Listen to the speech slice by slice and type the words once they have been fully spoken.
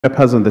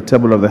Papers on the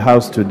table of the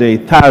House today,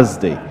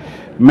 Thursday,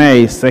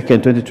 May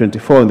 2nd,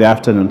 2024, in the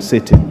afternoon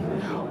sitting.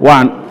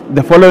 1.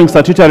 The following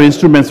statutory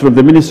instruments from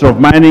the Ministry of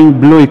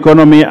Mining, Blue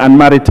Economy and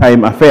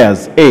Maritime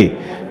Affairs.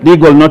 A.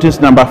 Legal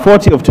Notice Number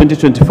 40 of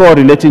 2024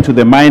 relating to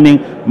the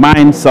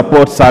Mine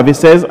Support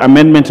Services,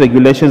 Amendment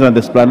Regulations and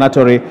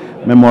Explanatory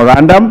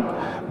Memorandum.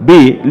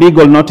 B.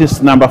 Legal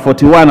Notice Number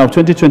 41 of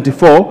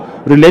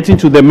 2024 relating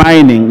to the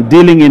mining,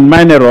 dealing in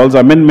minerals,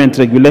 Amendment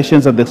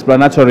Regulations and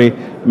Explanatory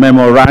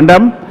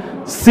Memorandum.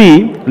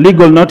 C.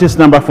 Legal Notice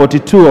Number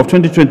 42 of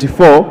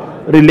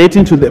 2024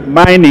 relating to the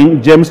mining,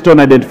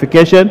 gemstone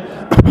identification,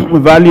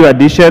 value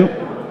addition,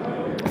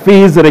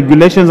 fees,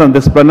 regulations and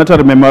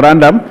explanatory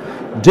memorandum.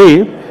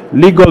 D.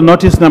 Legal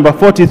Notice Number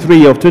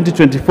 43 of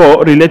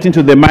 2024 relating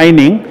to the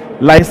mining,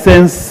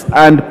 license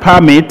and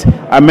permit,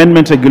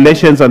 amendment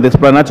regulations and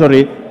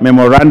explanatory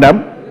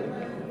memorandum.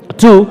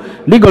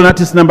 2. Legal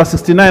Notice Number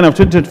 69 of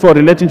 2024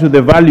 relating to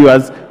the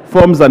valuers,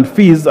 forms and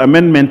fees,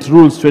 amendment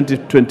rules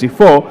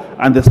 2024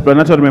 and the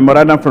explanatory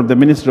memorandum from the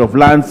Ministry of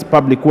Lands,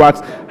 Public Works,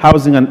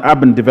 Housing and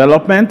Urban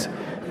Development.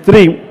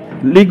 3.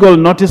 Legal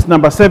Notice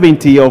Number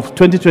 70 of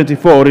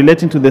 2024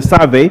 relating to the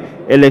survey,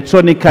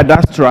 electronic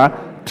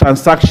cadastral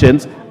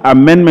transactions,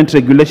 amendment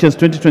regulations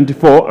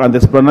 2024 and the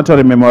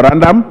explanatory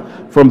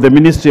memorandum from the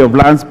Ministry of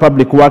Lands,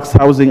 Public Works,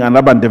 Housing and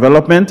Urban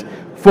Development.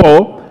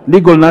 4.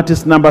 Legal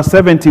Notice Number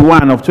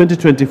 71 of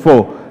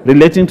 2024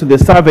 relating to the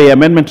survey,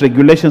 amendment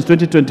regulations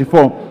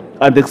 2024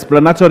 and the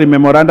explanatory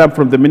memorandum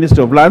from the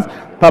Ministry of Lands,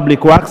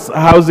 Public Works,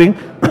 Housing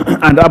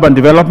and Urban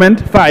Development.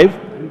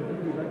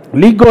 5.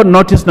 Legal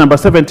Notice Number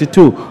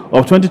 72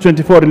 of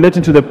 2024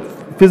 relating to the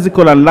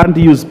physical and land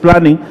use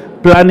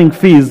planning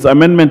fees,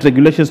 amendment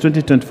regulations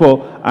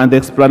 2024 and the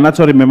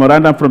explanatory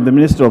memorandum from the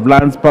Ministry of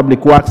Lands,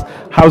 Public Works,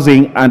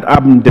 Housing and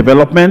Urban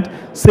Development.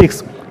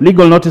 6.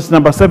 Legal Notice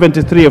Number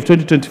 73 of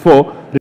 2024